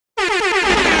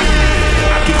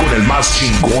el más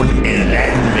chingón en la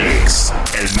mix.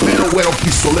 El mero güero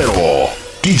pistolero,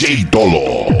 DJ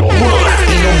Dolo.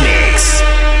 Latino Mix,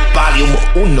 Volume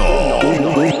 1.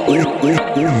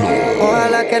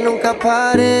 Ojalá que nunca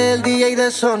pare el DJ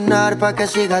de sonar pa' que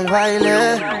siga el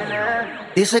baile.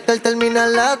 Dice que él termina a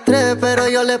las 3, pero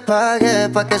yo le pagué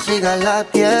pa' que siga a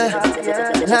las 10.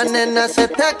 La nena se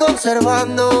está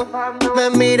conservando, me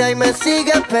mira y me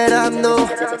sigue esperando.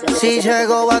 Si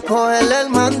llego va a coger el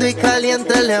mando y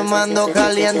caliente le mando,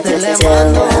 caliente le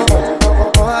mando.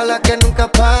 Ojalá que nunca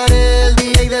pare el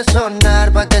DJ de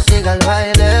sonar pa' que siga el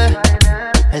baile.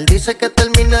 Él dice que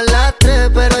termina a las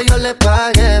 3, pero yo le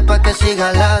pagué pa' que siga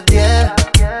a las 10.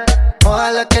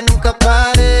 Ojalá que nunca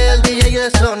pare el DJ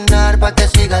de sonar pa' que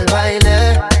siga el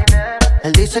baile.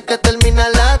 Él dice que termina a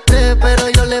las 3, pero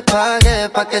yo le pagué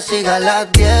pa' que siga a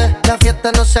las 10. La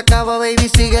fiesta no se acaba, baby,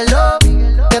 síguelo.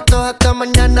 Que esto hasta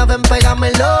mañana, ven,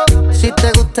 pégamelo. Si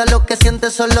te gusta lo que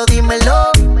sientes, solo dímelo.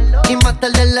 Y más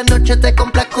tarde en la noche te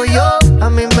complazco yo. A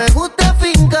mí me gusta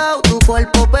fincao, tu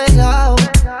cuerpo pegado,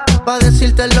 pa'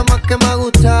 decirte lo más que me ha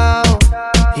gustado.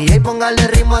 Y ahí póngale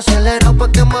ritmo acelerado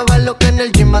pa' que mueva lo que en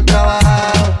el gym ha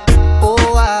trabajado.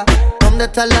 ¿Dónde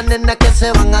están las nenas que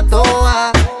se van a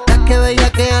toa? Las que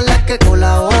bellaquean, las que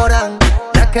colaboran,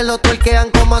 las que lo tuerquean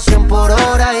como a 100 por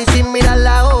hora y sin mirar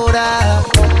la hora.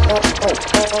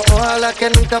 Ojalá que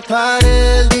nunca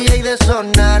pare el DJ de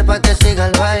sonar pa' que siga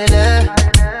el baile.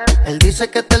 Él dice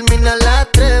que termina a las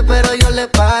 3, pero yo le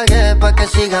pagué pa' que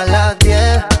siga a las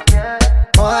 10.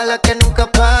 Ojalá que nunca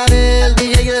pare el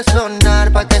DJ de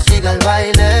sonar pa' que siga el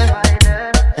baile.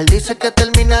 Él dice que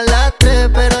termina a las 3,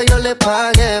 pero yo le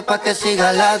pagué pa' que siga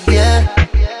a las 10.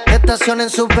 Estacionen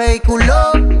su vehículo,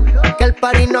 que el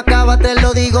party no acaba, te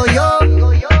lo digo yo.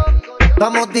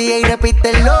 Vamos DJ,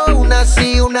 repítelo, una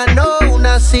sí, una no,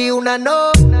 una sí, una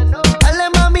no. Dale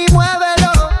mami,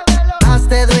 muévelo,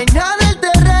 hazte dueña del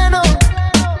terreno,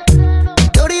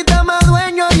 que ahorita más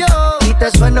dueño yo. Y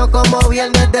te sueno como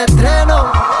viernes de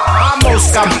estreno. ¡Vamos,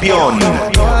 campeón!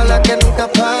 Ojalá que nunca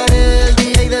pare el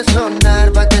DJ de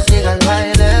sonar pa' que siga el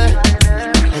baile.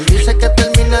 Él dice que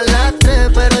termina a las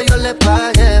 3, pero yo le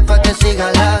pagué pa' que siga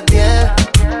a las 10.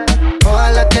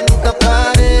 Ojalá que nunca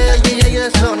pare el DJ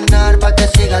de sonar pa' que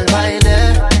siga el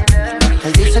baile.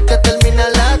 Él dice que termina a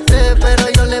las 3, pero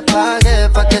yo le pagué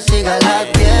pa' que siga a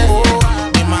las 10.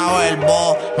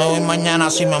 Me voy mañana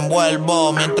si me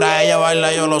envuelvo. Mientras ella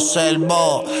baila yo lo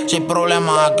observo. Si hay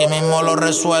problemas aquí mismo lo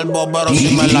resuelvo. Pero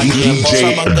si me la llevo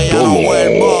saben que ya no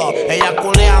vuelvo. Ella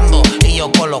culeando y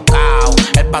yo colocao.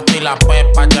 El pato y la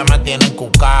pepa ya me tienen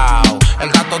cucao.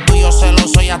 El gato tuyo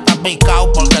celoso ya está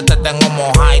picao. Porque te tengo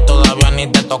mojado y todavía ni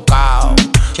te he tocao.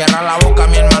 Cierra la boca,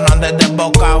 mi hermano, andes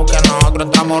desbocao. Que nosotros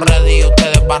estamos ready y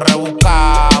ustedes van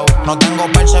rebuscao. No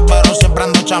tengo perse, pero siempre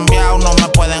ando chambeao. No me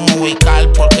pueden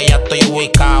ubicar porque ya estoy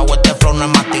ubicao. Este flow no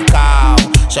es masticao.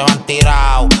 Se van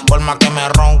tirados, por más que me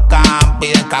roncan,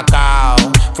 piden cacao.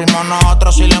 Fuimos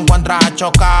nosotros si lo encuentras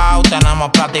achocao. Tenemos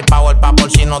plata y power pa' por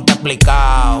si no te he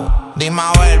explicao. Dime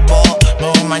a verbo, me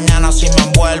voy mañana si me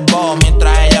envuelvo.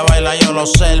 Mientras ella baila yo lo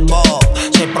observo.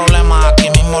 Si hay problemas aquí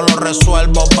mismo lo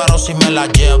resuelvo. Pero si me la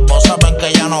llevo, saben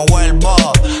que ya no vuelvo.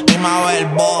 Dime a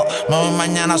verbo, me voy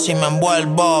mañana si me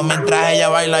envuelvo. Mientras ella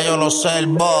baila yo lo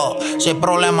observo. Si hay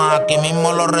problemas aquí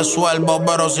mismo lo resuelvo.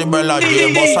 Pero si me la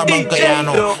llevo, saben que ya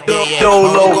no. No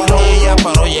voy con ella,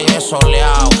 pero llegué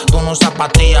soleado. Tú no usas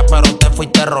pastillas, pero te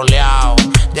fuiste roleado.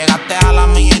 Llegaste a la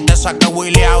mía y te saqué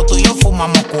wheeleado. Tú y yo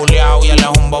fumamos culeado y él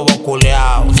es un bobo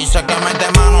culeado. Dice que mete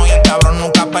mano y el cabrón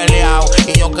nunca ha peleado.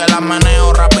 Y yo que la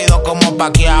meneo rápido como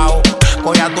paqueado.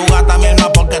 Coge a tu gata, mi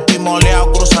hermana, porque estoy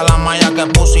moleado. Cruza la malla que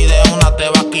puse y de una te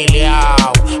va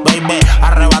quileado. Baby,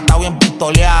 arrebatado bien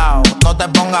pistoleado. No te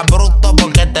pongas bruto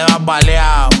porque te vas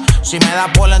baleado. Si me da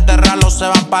por enterrarlo se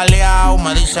van paleados.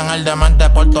 Me dicen el demente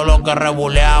por todo lo que he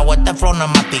rebuleado. Este flow no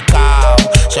es masticado,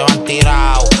 se van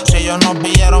tirados. Si ellos nos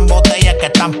pidieron botellas que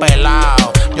están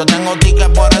pelados. Yo tengo tickets,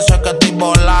 por eso es que estoy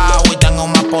volado. Y tengo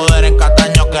más poder en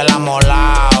Cataño que la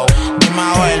molao. Dime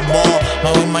a verbo,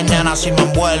 me voy mañana si me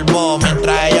envuelvo.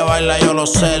 Mientras ella baila yo lo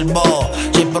observo.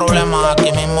 Si hay problemas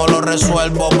aquí mismo lo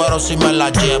resuelvo. Pero si me la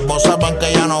llevo, saben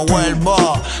que ya no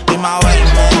vuelvo. Dime a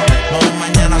verbo, me voy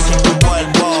mañana si me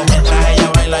envuelvo. Mientras ella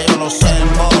baila yo lo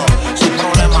observo. Si hay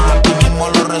problemas aquí mismo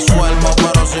lo resuelvo.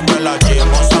 Pero si me la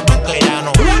llevo, saben que ya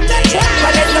no vuelvo.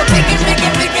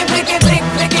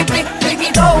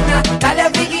 Dale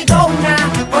friquitona,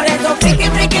 por eso friki,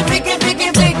 friki, friki, friki,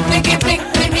 friki, friki, friki,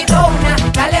 friquitona,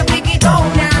 dale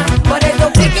friquitona, por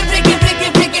eso friki, friki,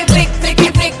 friki, friki, friki,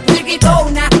 friki, friki,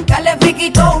 friquitona, dale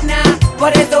friquitona,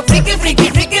 por eso friki,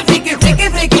 friki, friki, friki, friki,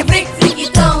 friki, friki,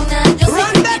 friquitona. Yo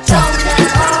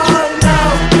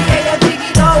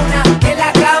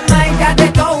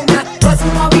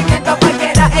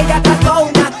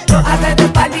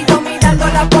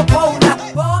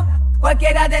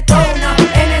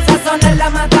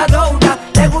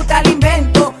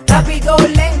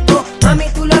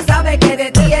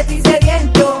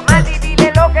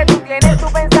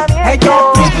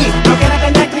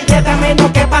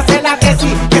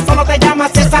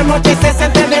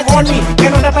horny. Que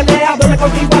no te peleas, duerme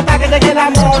contigo hasta que llegue la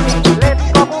morning.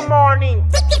 Let's go, good morning.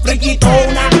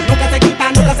 Friquitona, nunca se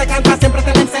quita, nunca se cansa, siempre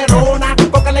te la encerrona.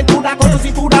 Con calentura, con su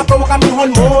cintura, provoca mis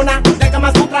hormonas. De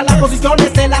Kama Sutra, las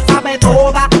posiciones se las sabe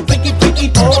toda.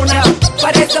 Friquitona.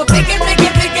 Por eso friki, friki,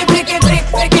 friki, friki, friki,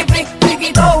 friki, friki,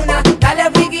 friquitona.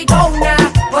 Dale friquitona.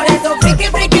 Por eso friki,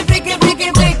 friki, friki, friki,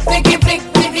 friki, friki, friki,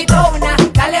 friquitona.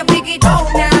 Dale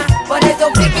friquitona. Por eso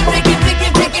friki, friki,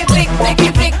 friki, friki, friki,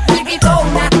 friki, friki,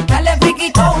 friquitona. Dale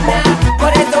friquitona.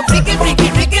 Por eso friki, friki,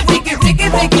 friki, friki, friki,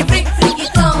 friki, friki,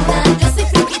 friquitona. Yo soy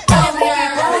friquitona.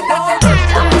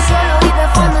 Estamos solo y de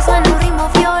fondo suena un ritmo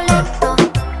violento.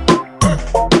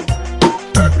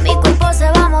 Mi cuerpo se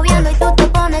va moviendo y tú te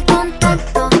pones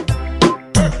contento.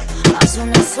 Hace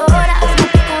unas horas no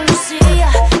te conocía,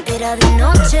 era de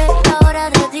noche, ahora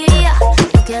de día.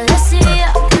 Yo que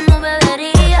decía que no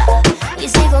bebería y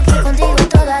sigo aquí contigo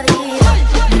todavía.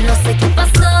 No sé qué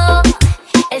pasó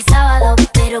el sábado,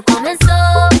 pero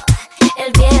comenzó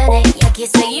el viernes y aquí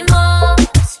seguimos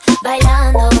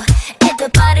bailando. Este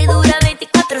party dura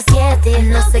 24/7.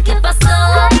 No sé qué pasó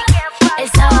el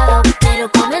sábado, pero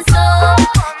comenzó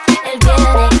el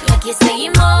viernes y aquí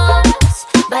seguimos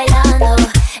bailando.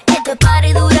 Este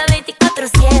party dura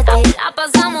 24/7. La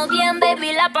pasamos bien,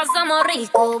 baby, la pasamos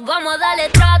rico. Vamos a darle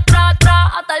tra, tra, tra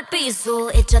hasta el piso.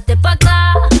 Échate pa'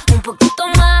 acá, un poquito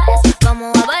más.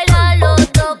 Vamos a bailar los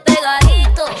dos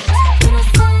pegaditos. Yo no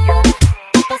sé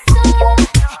qué pasó,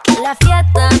 que la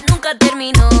fiesta nunca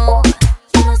terminó.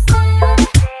 Yo no sé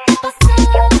qué pasó,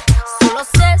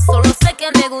 solo sé que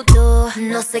me gustó.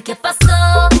 No sé qué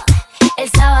pasó el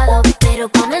sábado, pero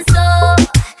comenzó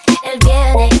el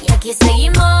viernes y aquí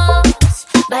seguimos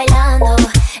bailando.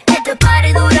 Este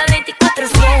party dura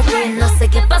 24/7. No sé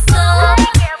qué pasó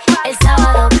el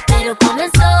sábado, pero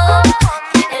comenzó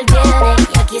el viernes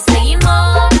y aquí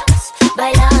seguimos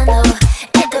bailando.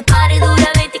 Este party dura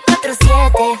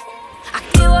 24/7.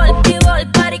 Activo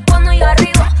el party cuando yo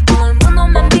arriba. Todo el mundo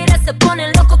me mira y se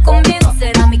pone loco conmigo.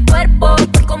 Será mi cuerpo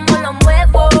por cómo lo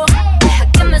muevo. Deja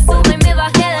que me suba y me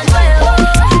baje de nuevo.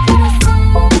 Yo no sé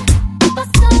qué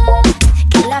pasó,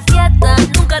 que la fiesta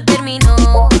nunca terminó.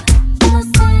 Yo no sé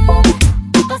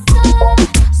qué pasó,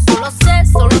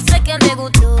 solo sé que me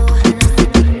gustó.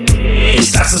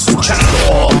 Estás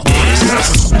escuchando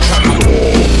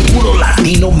Puro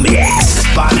Latino Mix,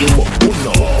 Volume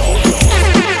 1.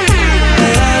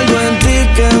 Hay algo en ti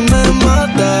que me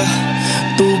mata,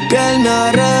 tu piel me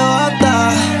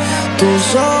arrebata,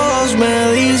 tus ojos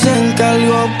me dicen que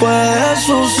algo puede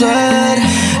suceder.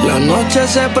 La noche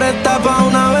se presta pa'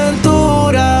 una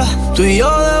aventura, tú y yo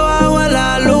debajo de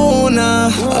la luna,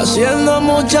 haciendo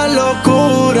mucha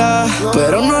locura,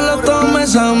 pero no lo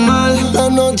tomes a mal. La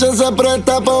noche se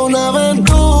presta pa' una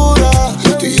aventura,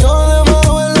 tú y yo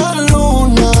debajo de la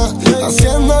luna,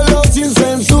 haciéndolo sin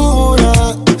censura,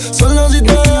 solo si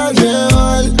te dejas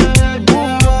llevar.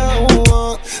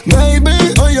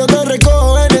 Baby, hoy yo te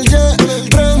recojo en el jet,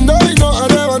 prendo y nos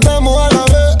arrebatamos a la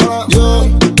vez. Yo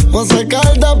voy a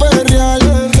sacarte a perrear,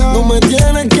 no me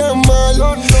tienes que amar.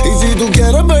 Y si tú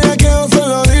quieres bellaqueo,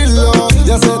 solo dilo.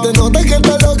 Ya se te nota que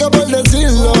estás loca por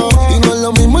decirlo, y no es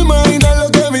lo mismo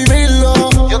imaginarlo que vivirlo.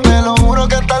 Yo te lo juro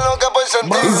que estás loca por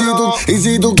sentirlo. Y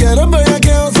si tú quieres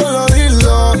bellaqueo, solo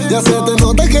dilo. Ya se te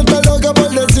nota que estás loca por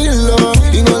decirlo,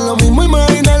 y no es lo mismo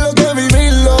imaginarlo que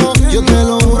vivirlo. Yo te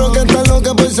lo juro que estás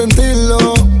loca por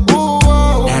sentirlo.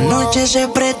 La noche se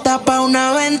presta pa'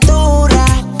 una aventura,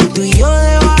 tú y yo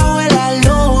debajo de la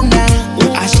luna,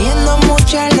 haciendo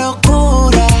mucha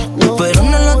locura, pero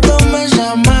no lo tomes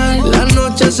a mal. La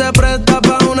noche se presta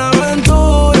pa' una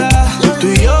aventura, tú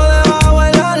y yo debajo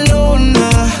de la luna,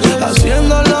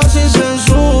 haciéndolo sin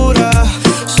censura,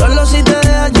 solo si te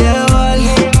dejas llevar.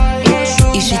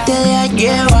 Y si te dejas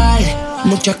llevar,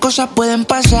 muchas cosas pueden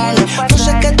pasar. No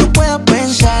sé qué tú puedas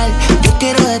pensar, yo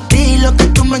quiero de ti lo que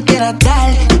tú me quieras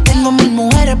dar. Tengo 1000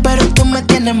 mujeres pero tú me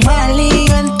tienes mal, y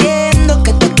yo entiendo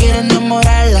que te quieres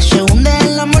enamorar. La segunda es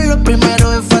el amor, lo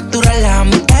primero es facturar. Las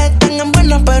amistades están en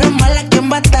buenas pero es mala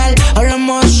quien va a estar.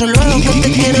 Hablamos de eso luego que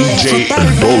te quiero disfrutar.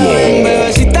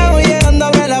 Bebecita, voy llegando,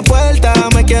 abre la puerta.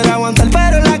 Me quiero aguantar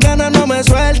pero las ganas no me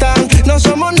sueltan. No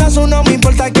somos nada, no me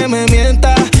importa que me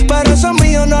mientas, pero eso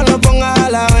mío no lo pongas a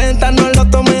la venta. No lo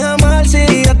tomes a mal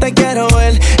si yo te quiero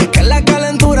ver. Es que la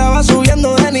calentura va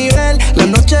subiendo de nivel. La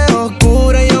noche es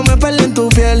oscura y yo me perdí en tu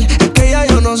piel. Es que ya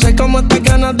yo no sé cómo estas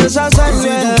ganas deshacerse.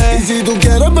 Y si tú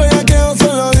quieres bellaqueo,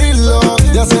 solo dilo.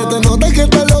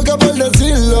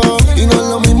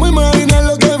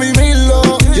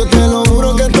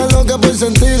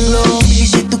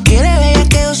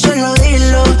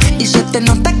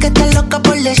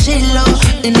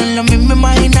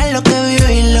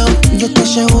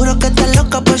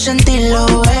 loco por sentirlo,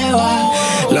 beba.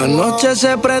 La noche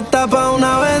se presta pa'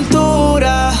 una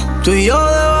aventura, tú y yo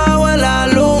debajo de la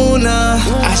luna,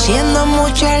 haciendo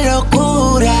mucha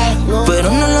locura,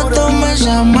 pero no lo tomes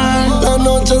a mal. La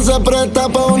noche se presta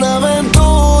pa' una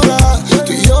aventura,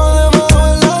 tú y yo debajo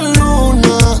de la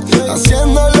luna,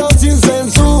 haciéndolo sin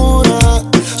censura.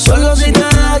 Solo si te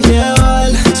dejas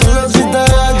llevar, solo si te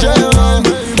dejas llevar.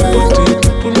 Por ti, tú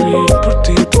por mí, yo por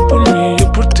ti, tú por mí,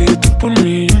 yo por ti, tú por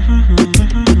mí.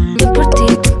 Yo por ti,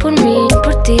 tú por mí,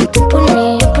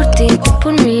 yo por ti, tú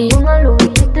por mí. Póngalo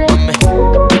billete.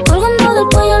 Colgando del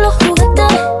cuello los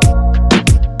juguetes,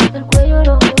 del cuello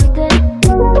los juguetes.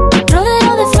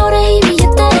 Rodeo de flores y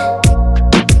billetes,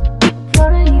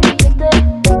 flores y billetes.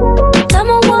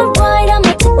 Estamos worldwide a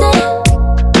machete.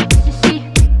 Sí, sí.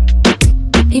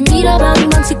 Y mira, bang,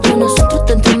 bang, si con nosotros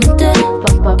te entromete.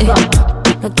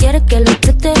 No quieres que lo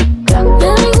preste. Me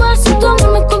da igual si tu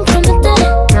amor me compromete.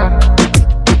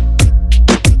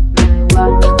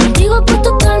 Contigo he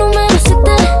puesto que el número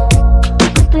 7.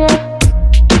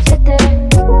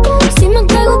 Si me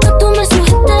entrego que tú me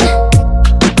sujetes.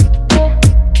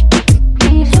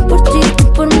 Yo por ti,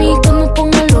 tú por mí, que me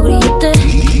pongan los grilletes.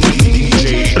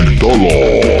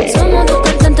 Somos dos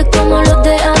cantantes como los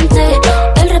de antes.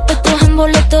 El respeto es en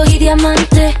boletos y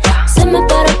diamantes. Se me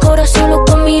para el corazón solo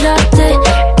con mirarte.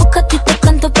 Porque a ti te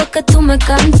canto pa' que tú me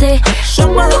cantes.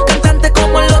 Somos dos cantantes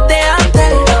como los de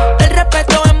antes. El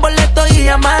respeto en boleto y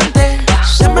diamante.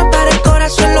 Se me para el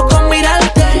corazón solo con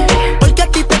mirarte. Porque a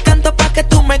ti te canto pa' que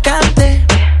tú me cantes.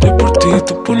 Yo por ti,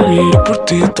 tú por mí, yo por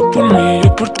ti, tú por mí,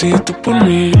 yo por ti, tú por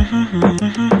mí.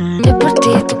 Yo por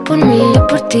ti, tú por mí, yo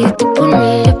por ti, tú por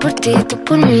mí, yo por ti, tú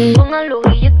por mí. Pongan los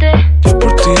billetes. Yo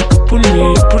por ti, tú por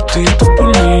mí, yo por ti, tú por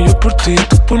mí, yo por ti,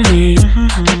 tú por mí.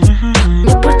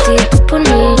 Yo por ti, tú por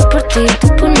mí, yo por ti,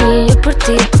 tú por mí, yo por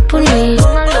ti, tú por mí.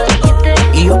 Pongan los billetes.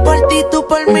 Y yo por ti, tú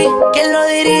por mí, ¿quién lo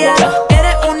diría?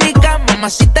 Eres única,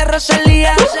 mamacita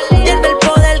Rosalía. Tiene el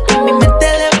poder que mi mente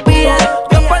desvía.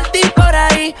 Yo por ti por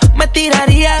ahí me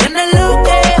tiraría. Tienes lo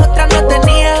que otra no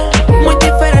tenía. Muy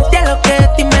diferente a lo que de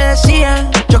ti me decían.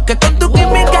 Choque con tu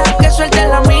química, que suelte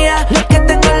la mía. Lo que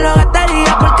tengo lo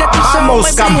gastaría porque tú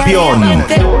somos campeón.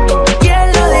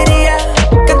 ¿Quién lo diría?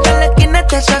 Que en la esquina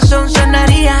este sazón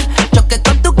sonaría. Choque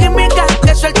con tu química,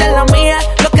 que suelte la mía.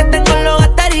 Lo que tengo lo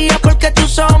gastaría porque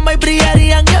tus ojos y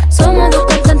brillarían. Somos dos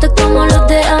cantantes como los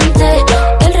de antes.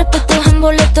 El respeto es en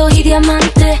boletos y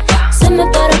diamantes. Se me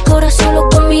para el corazón solo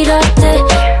con mirarte.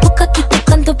 Porque a ti te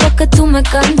canto pa' que tú me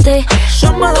cantes.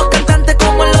 Somos dos cantantes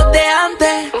como los de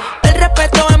antes. El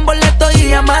respeto en boleto y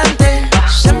diamante.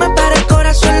 Se me para el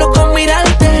corazón solo con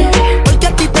mirarte. Porque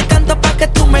a ti te canto pa' que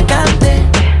tú me cantes.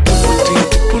 Yo por ti,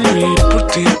 tú por mí, yo por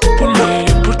ti, tú por mí,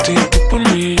 yo por ti, tú por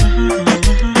mí.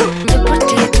 Yo por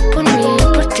ti, tú por mí,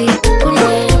 yo por ti, tú por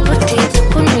mí, yo por ti, tú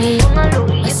por mí.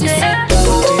 Así sea. Yo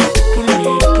por ti, tú por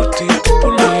mí, yo por ti, tú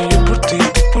por mí, yo por ti,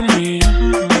 tú por mí.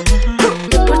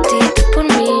 Yo por ti, tú por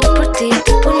mí, yo por ti,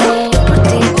 tú por mí, yo por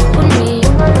ti, tú por mí.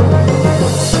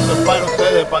 Esto es para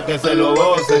ustedes, pa' que se lo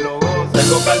gocen.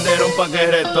 Tengo calderón pa' que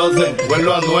retocen.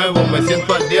 Vuelvo a nuevo, me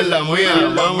siento al día en la mía,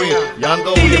 mami. Ya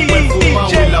ando bien perfumado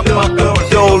y la paca por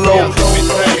si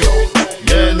misterio.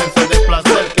 Llénense de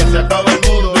placer, que se acaba el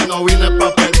mundo y no vine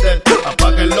pa' perder.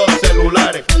 Apaguen los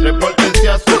celulares, repórtense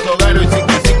a sus hogares.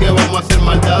 Y sí que vamos a hacer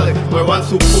maldades. Muevan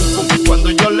su pum pum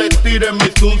cuando yo les tire mi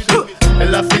zum zum.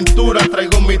 En la cintura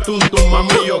traigo mi tuntum,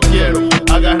 mami, yo quiero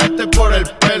agarrarte por el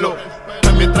pelo.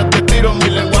 Mientras te tiro mi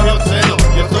lengua a los senos.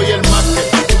 Yo soy el más que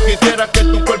tú quisieras que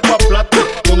tu cuerpo aplaste.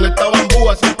 Con esta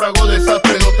bambúa siempre hago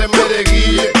desastre. No te me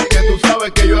desguille, que tú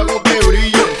sabes que yo hago que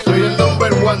brille. Soy el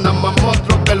number one, nada más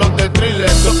monstruo que los de Thriller.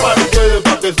 Esto es para ustedes,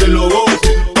 pa' que se lo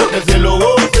gocen. Pa' que se lo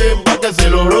gocen, pa' que se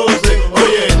lo rocen.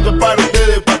 Oye, esto es para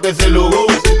ustedes, pa' que se lo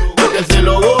gocen. Pa' que se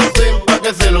lo gocen, pa'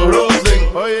 que se lo rocen.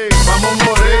 Oye, vamos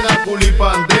morena,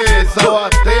 culipandea. Esa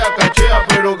batea, cachea,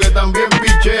 pero que también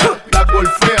pichea. La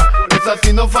golfea, esa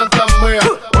sí no fantasmea.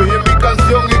 Oye mi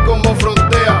canción y como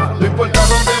frontea. No importa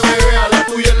donde me vea, la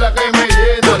tuya es la que me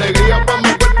llena. Alegría pa'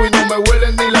 mi cuerpo y no me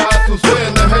huelen ni las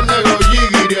azucenas. Es el negro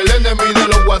Yigiri, el enemigo de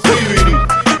los guasibiri.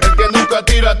 El que nunca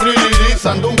tira triliri.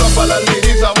 Sandunga pa' la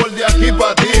liri, sabor de aquí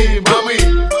pa' ti,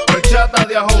 mami. Horchata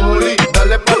de ajonjolí,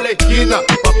 dale pa' la esquina,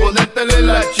 pa' ponértele en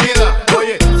la china.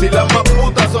 Oye, si las más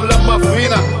putas son las más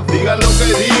finas, digan lo que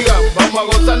digan, vamos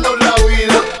a gozarnos la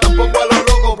vida. Tampoco a los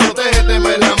locos, protégete,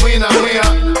 melamina,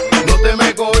 mija. No te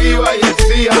me cohibas y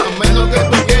exija, a menos que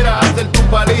tú quieras hacer tu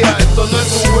valija. Esto no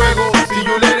es un juego, si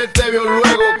Juliet te vio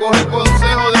luego, coge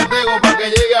consejo de Tego pa' que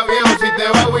llegue a viejo. Si te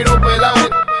va a huir un pelado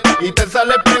y te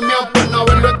sale premiado por no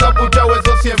haberlo encapuchado,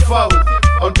 eso sí es foul.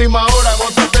 A última hora,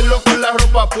 gózatelo con la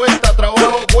ropa puesta,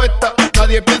 trabajo cuesta. Nadie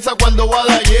nadie piensa cuando va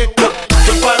la yesca.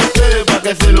 Esto es para ustedes, pa'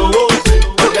 que se lo gocen,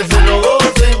 pa' que se lo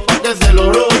gocen, pa' que se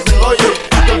lo rocen. Oye,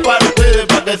 esto es para ustedes,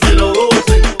 pa' que se lo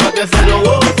gocen, pa' que se lo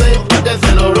gocen, pa' que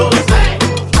se lo rocen.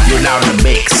 You're now in the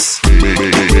mix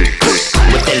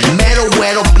with el mero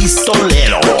güero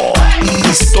pistolero.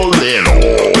 Pistolero.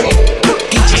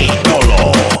 DJ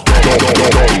Dolo.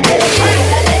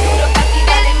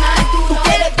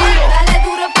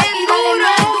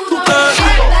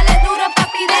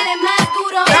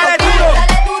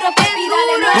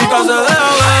 Nunca se deja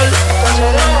ver,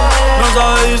 no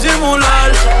sabe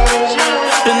disimular.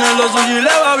 Tiene lo suyo y le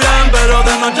va bien, pero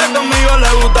de noche conmigo le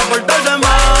gusta portarse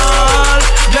mal.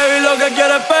 Llegué lo que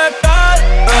quiere es pescar,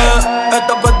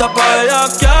 esta puesta pa'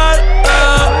 bellaquear,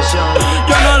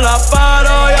 yo no la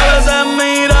paro y a veces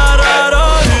mira raro.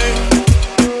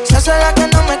 Se hace la que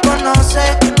no me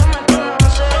conoce,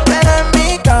 pero en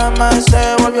mi cama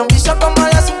se volvió un vicio como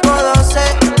las 5:12.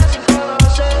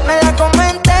 Me la come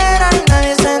entera y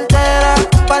nadie se entera.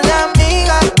 Un par de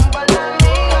amigas,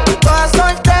 todas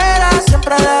solteras,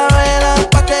 siempre a la vela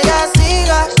pa' que ella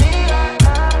siga.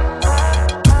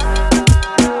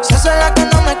 Se hace la que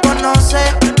no me conoce,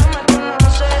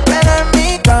 pero en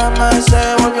mi cama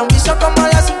se volvió un vicio como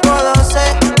las 5:12.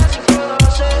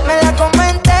 Me la come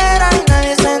entera y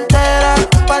nadie se entera.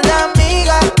 Un par de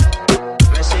amigas,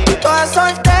 todas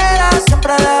solteras,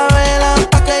 siempre a la vela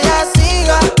pa' que ella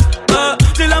siga.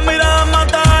 Si las miradas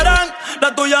mataran,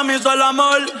 la tuya me hizo el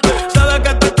amor. Sabe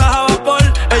que tú estás a vapor.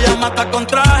 Ella mata con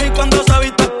traje y cuando se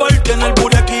viste por tiene el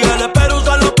booty aquí, el pero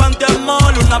usa los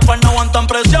panty-amol. Una par no aguantan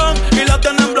presión y la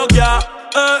tienen bloqueada.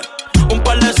 Un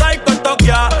par de psycho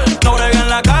toquea. No bregué en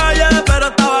la calle, pero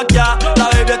estaba aquí. La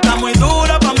baby está muy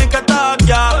dura, pa' mí que está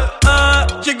aquí.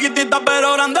 Chiquitita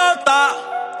pero grandota.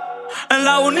 En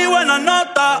la uni buena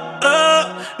nota.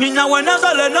 Niña buena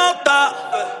se le nota,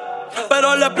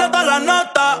 pero le explota la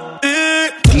nota.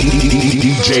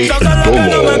 DJ Yo sé la que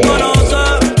no me Dolo.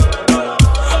 conoce,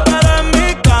 pero en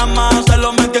mi cama se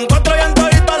lo metí en 4 y en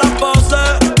todita las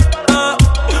poses.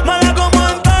 Me la como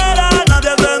entera,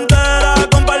 nadie se entera.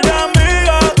 Con par de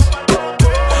amigas,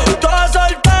 todas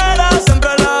solteras,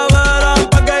 siempre la verán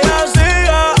pa' que ella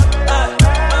siga.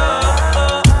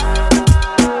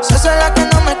 Se hace la que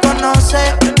no me conoce,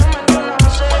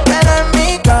 pero en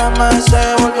mi cama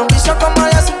se volvió un vicio como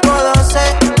las 5:12.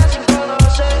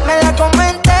 Me la come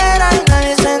entera y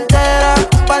nadie se entera.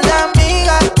 Un par de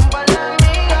amigas,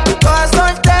 todas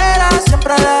solteras,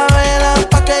 siempre a la vela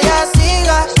pa' que ella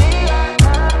siga.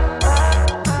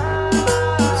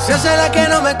 Se hace la que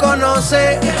no me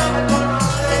conoce,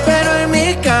 pero en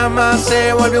mi cama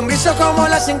se volvió un vicio como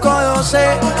las 5:12.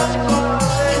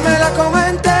 Me la come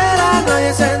entera,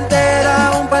 nadie se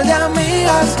entera. Un par de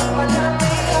amigas,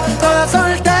 todas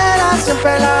solteras,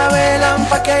 siempre la velan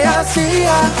pa' que ella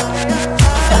siga.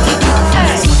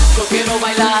 Yo quiero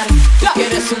bailar, tú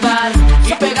quieres sudar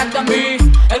y pegarte a mí,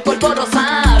 el cuerpo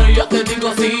rosar. Yo te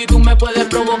digo si tú me puedes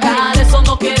provocar, eso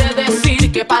no quiere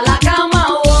decir que pa' la cama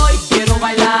voy. Quiero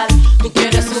bailar, tú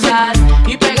quieres sudar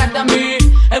y pegarte a mí,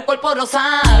 el cuerpo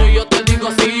rosar. Yo te digo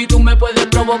si tú me puedes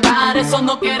provocar, eso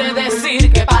no quiere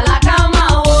decir que pa' la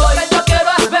cama voy. Lo que yo quiero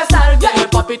es besarte,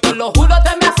 papi, te lo juro,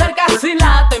 te me acercas y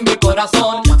late en mi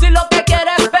corazón. Si lo que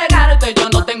quieres es pegarte, yo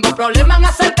no tengo problema en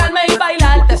acercarme y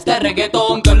bailarte este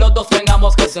reggaetón. Que los dos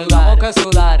tengamos que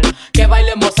sudar, que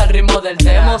bailemos al ritmo del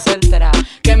tra,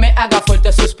 que me haga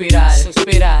fuerte suspirar,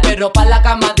 pero pa' la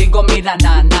cama digo mira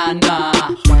na na na,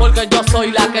 porque yo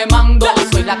soy la que mando,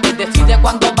 soy la que decide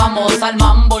cuando vamos al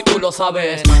mambo y tú lo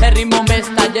sabes. El ritmo me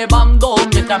está llevando,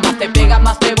 mientras más te pega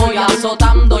más te voy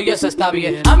azotando y eso está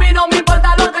bien. A mí no me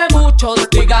importa lo que muchos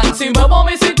digan, si muevo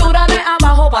mi cintura de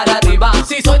abajo para arriba,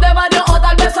 si soy de barrio o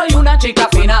tal vez soy una chica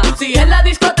fina. Si en la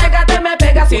discoteca te me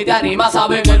pegas si te animas,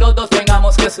 saben que los dos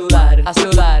tengamos que sudar,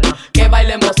 que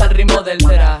bailemos al ritmo del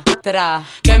tra,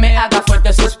 que me haga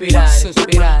fuerte suspirar,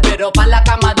 pero pa' la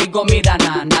cama digo mira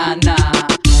na na na.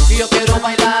 Yo quiero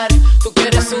bailar, tú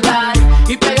quieres sudar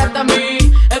y pegarte a mí,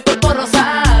 el cuerpo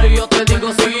rosar. Yo te digo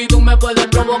si tú me puedes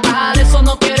provocar, eso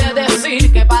no quiere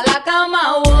decir que pa' la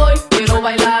cama voy. Quiero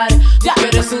bailar, ya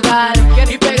quieres sudar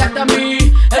y pegarte a mí,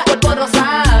 el cuerpo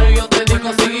rosar. Yo te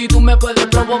digo si tú me puedes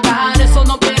provocar, eso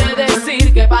no quiere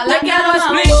decir que pa' la cama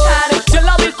voy. Si en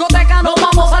la discoteca nos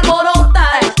vamos a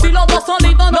alborotar, si los dos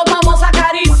solitos nos vamos a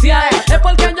acariciar, es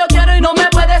porque yo quiero y no me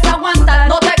puedes aguantar.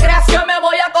 No te creas que me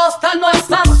voy a acostar, no es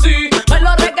así.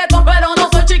 Bailo reggaetón pero no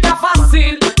soy chica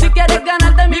fácil. Si quieres ganar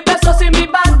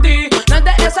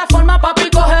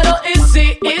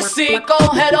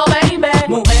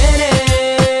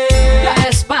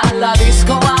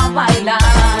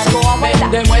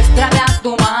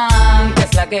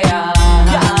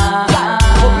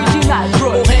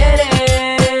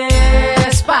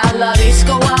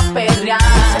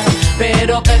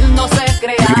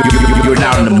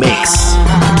mix.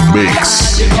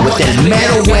 With el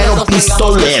mero bueno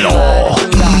pistolero.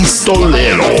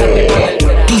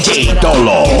 DJ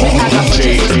Dolo.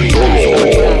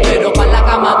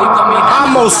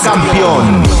 Vamos,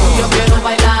 campeón. Yo quiero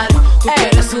bailar, tú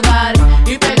quieres sudar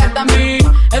y pegarte a mí,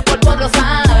 el cuerpo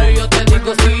rosar. Yo te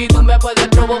digo si tú me puedes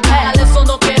provocar. Eso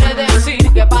no quiere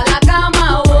decir que pa' la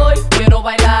cama voy. Quiero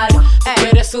bailar,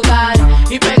 quieres sudar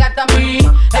y pegarte a mí,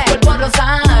 el cuerpo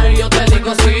rosar. Yo te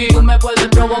digo si tú me puedes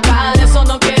provocar. Eso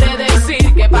no quiere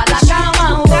decir que pa' la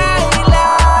cama voy.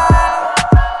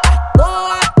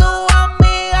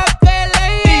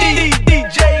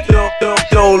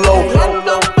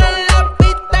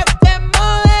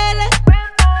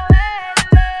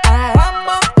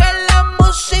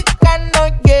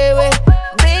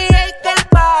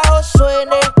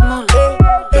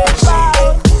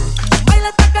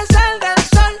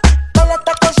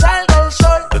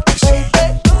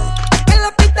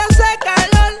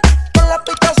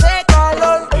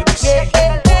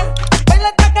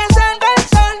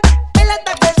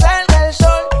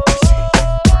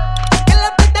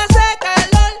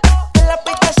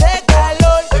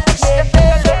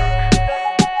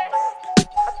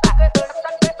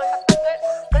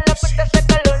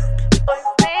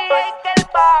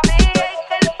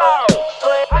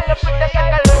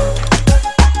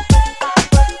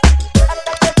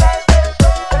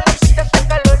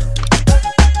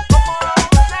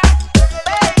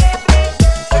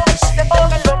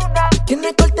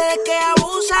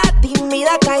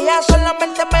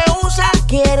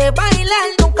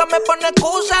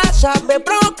 Sabe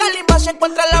provocar y más se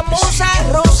encuentra la musa.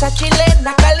 Rosa,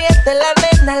 chilena, caliente la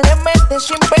nena. Le mete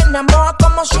sin pena, moja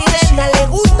como sirena. Le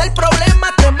gusta el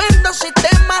problema, tremendo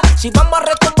sistema. Si vamos a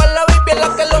retumbar la Biblia,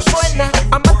 la que lo suena.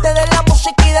 Amante de la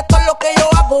música y de todo lo que yo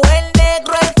hago. El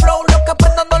negro, el flow, lo que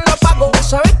aprendo no lo apago.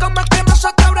 ¿Sabes cómo es que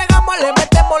nosotros bregamos? Le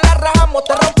metemos, la rajamos,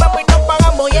 te rompemos y nos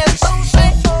pagamos. Y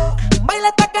entonces, baila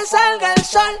hasta que salga el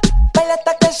sol. Baila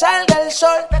hasta que salga el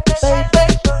sol, baby.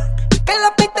 Que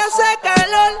la pista hace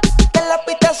calor. La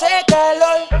pista hace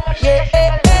calor, yeah,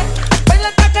 baila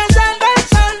hasta que salga el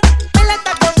sol, baila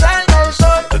hasta que salga el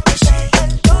sol.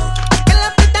 Que la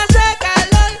pista hace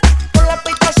calor, que la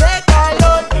pista hace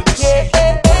calor, yeah.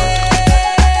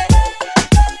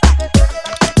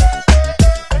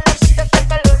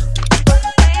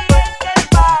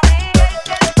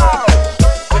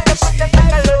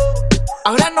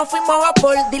 Ahora nos fuimos a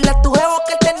vapor, dile a tu jevo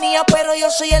que él tenía, pero yo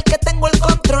soy el que tengo el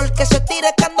control. Que se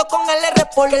tire cando con el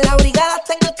R-Pol. La brigada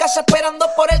está en el casa esperando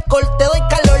por el col. Te doy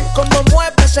calor, como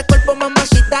mueve ese cuerpo,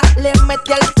 mamacita. Le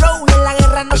metí al flow y en la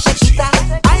guerra no se quita.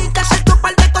 Hay que hacer tu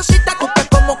par de cositas. Tú estás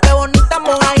como que bonita,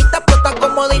 mojadita, explota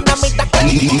como dinamita.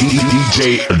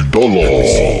 DJ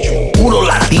Dolo. Puro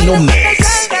Latino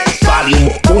Mix.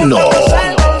 Volume 1.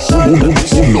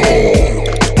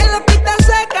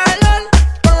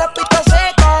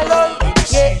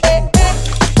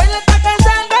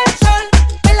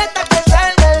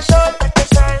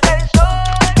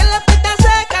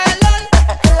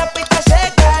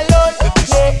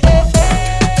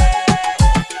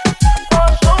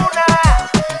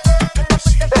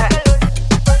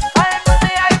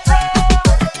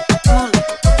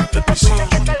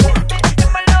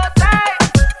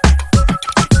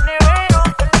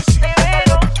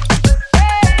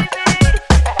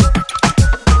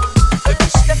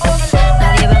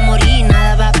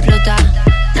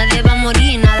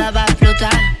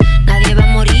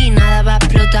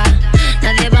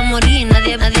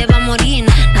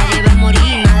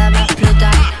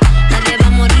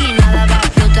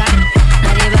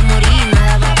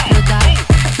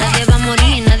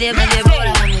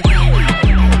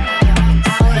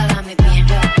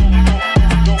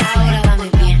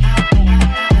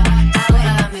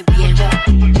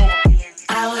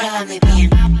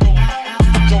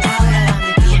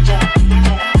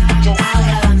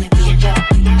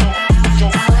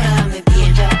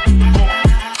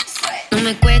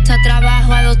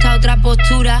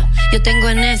 Yo tengo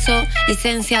en eso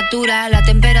licenciatura, la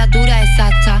temperatura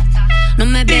exacta. No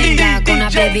me venga con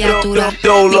abreviatura. Mi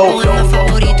poema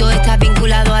favorito está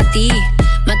vinculado a ti.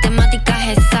 Matemáticas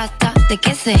exactas, ¿de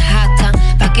qué se jactan?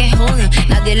 ¿Pa' qué joden?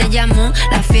 Nadie le llamó,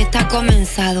 la fiesta ha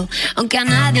comenzado. Aunque a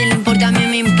nadie le importa, a mí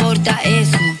me importa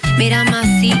eso. Mírame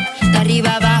así, de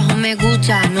arriba abajo me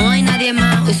gusta. No hay nadie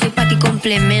más, hoy soy pa' ti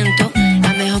complemento. La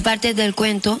mejor parte del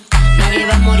cuento. Nadie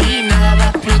va a morir, nada va a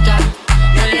explotar.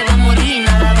 Nadie va a morir,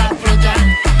 nada va a explotar.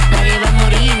 Nadie va a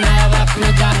morir, nada va a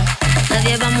explotar.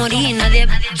 Nadie va a morir, nadie.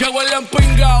 Llegó el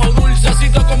empingao,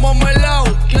 dulcecito como melao.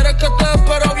 Quieres que te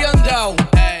espero bien dao.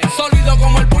 Sólido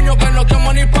como el puño que no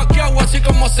quema ni paqueado. Así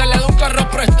como se le da un carro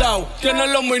prestado. Tienes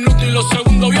los minutos y los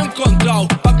segundos bien contados.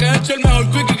 Pa' que eche el mejor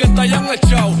quickie que te hayan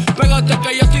echado. Pégate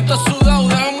que ya estoy sudado.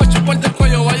 Déjame chuparte el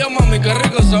cuello, vaya mami, qué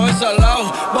rico sabe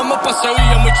salado. Vamos pa'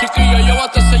 Sevilla, muy chiquillo,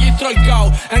 llévate ese gistro al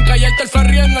cao. Encallarte el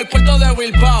ferry en el puerto de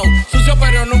Bilbao. Sucio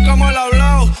pero nunca mal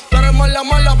hablado. Tú eres mala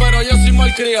mala, pero yo soy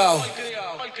mal criado.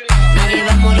 Nadie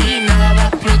va a morir, nada va a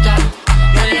explotar.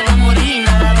 Nadie va a morir,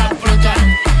 nada va a explotar.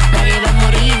 Nadie va a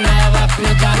morir, nada va a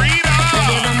explotar.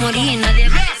 Nadie va a morir, nadie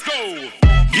va a explotar.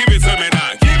 Give it to me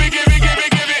now. Give it, give it, give it,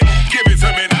 give it. Give it to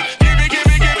me now. Give it, give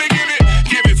it, give it, give it.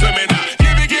 Give it to me now.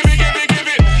 Give it, give it, give it, give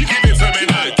it. Give it to me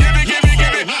now. Give it, give it,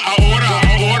 give it. Ahora,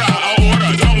 ahora, ahora.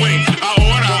 Don't wait.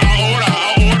 Ahora, ahora,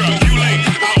 ahora. You late.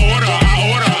 Ahora,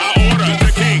 ahora, ahora. The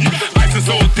king. Ice is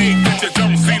so thick that you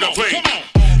don't see the way.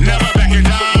 Never backing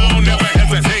down, never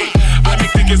hesitate. I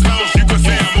make tickets bounce. You could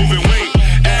say I'm moving weight.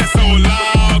 Ass so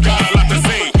loud, got a lot to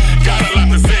say. Got a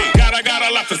lot to say. Got a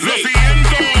lot to say. Lo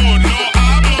siento.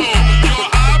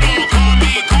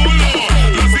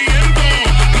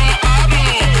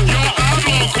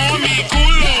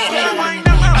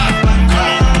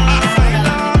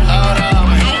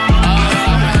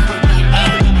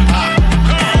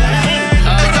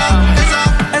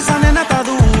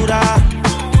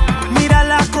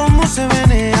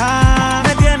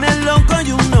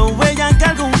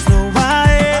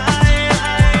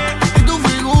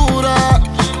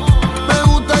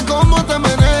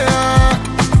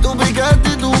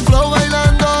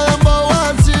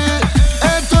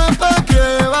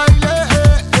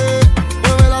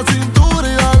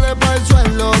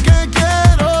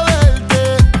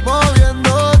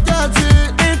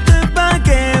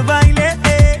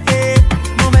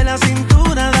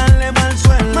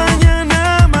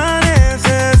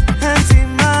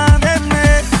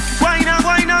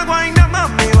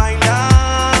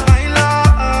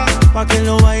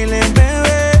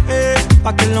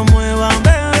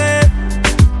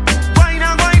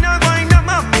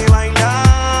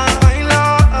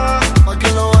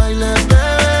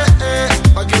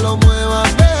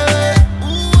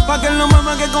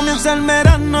 El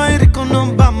verano y rico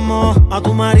nos vamos. A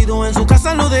tu marido en su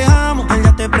casa lo dejamos.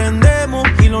 Allá te prendemos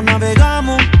y lo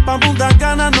navegamos. Pa' Punta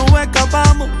Cana no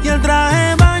escapamos. Y el traje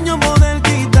de baño poder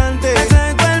quitarte.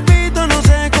 Ese cuerpito no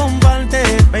se comparte.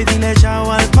 Ve y dile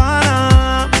chao al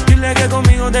pana. Dile que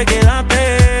conmigo te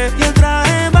quedaste. Y el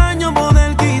traje de baño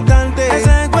poder quitarte.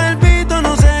 Ese cuerpito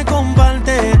no se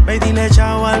comparte. Ve y dile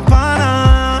chao al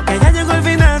pana. Que ya llegó el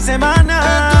fin de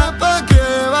semana.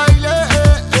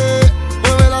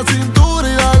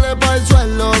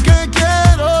 Que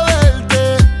quiero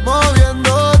verte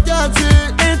moviéndote así.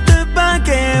 Esto es pa'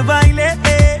 que baile,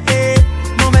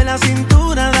 mueve la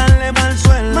cintura, dale pa'l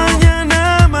suelo.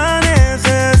 Mañana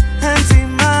amaneces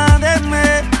encima de mí.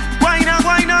 Guayna,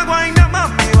 guayna, guayna,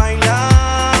 mami, baila,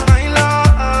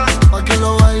 baila. Pa' que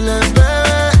lo bailes,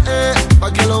 bebé,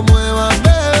 pa' que lo muevas,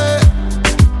 bebé.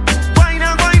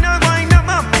 Guayna, guayna, guayna,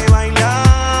 mami, baila,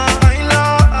 baila.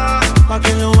 Pa'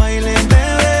 que lo bailes,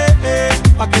 bebé,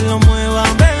 pa' que lo muevas.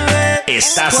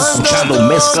 Estás escuchando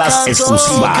mezclas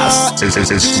exclusivas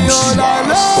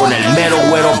con el mero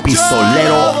güero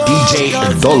pistolero DJ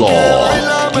Dolo.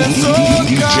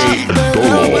 DJ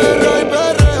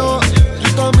Dolo.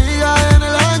 Y tu amiga en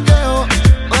el jangueo,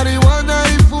 marihuana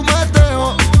y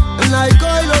fumeteo, en la disco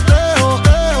y loteo,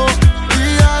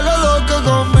 y a lo loco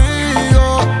conmigo,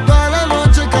 toda la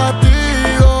noche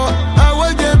castigo, hago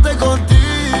el diente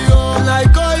contigo, en la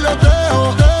disco y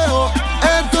loteo,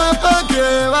 esto es pa'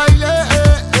 que baile.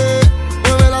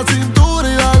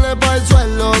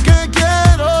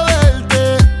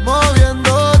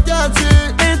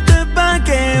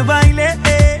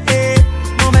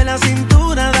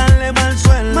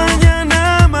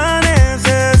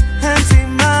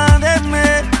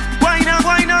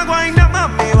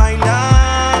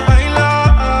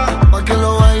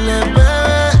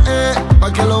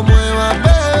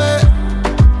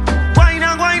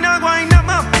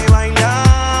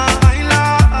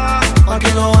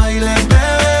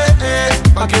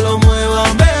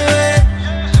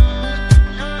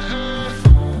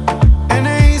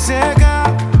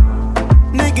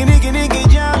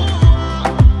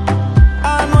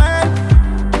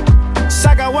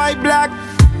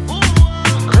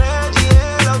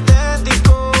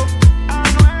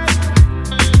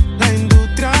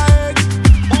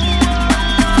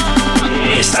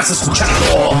 Estás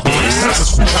escuchando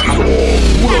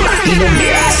Latino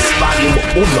Mix Volume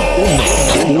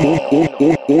 1.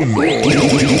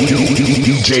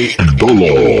 DJ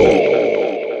Dolo.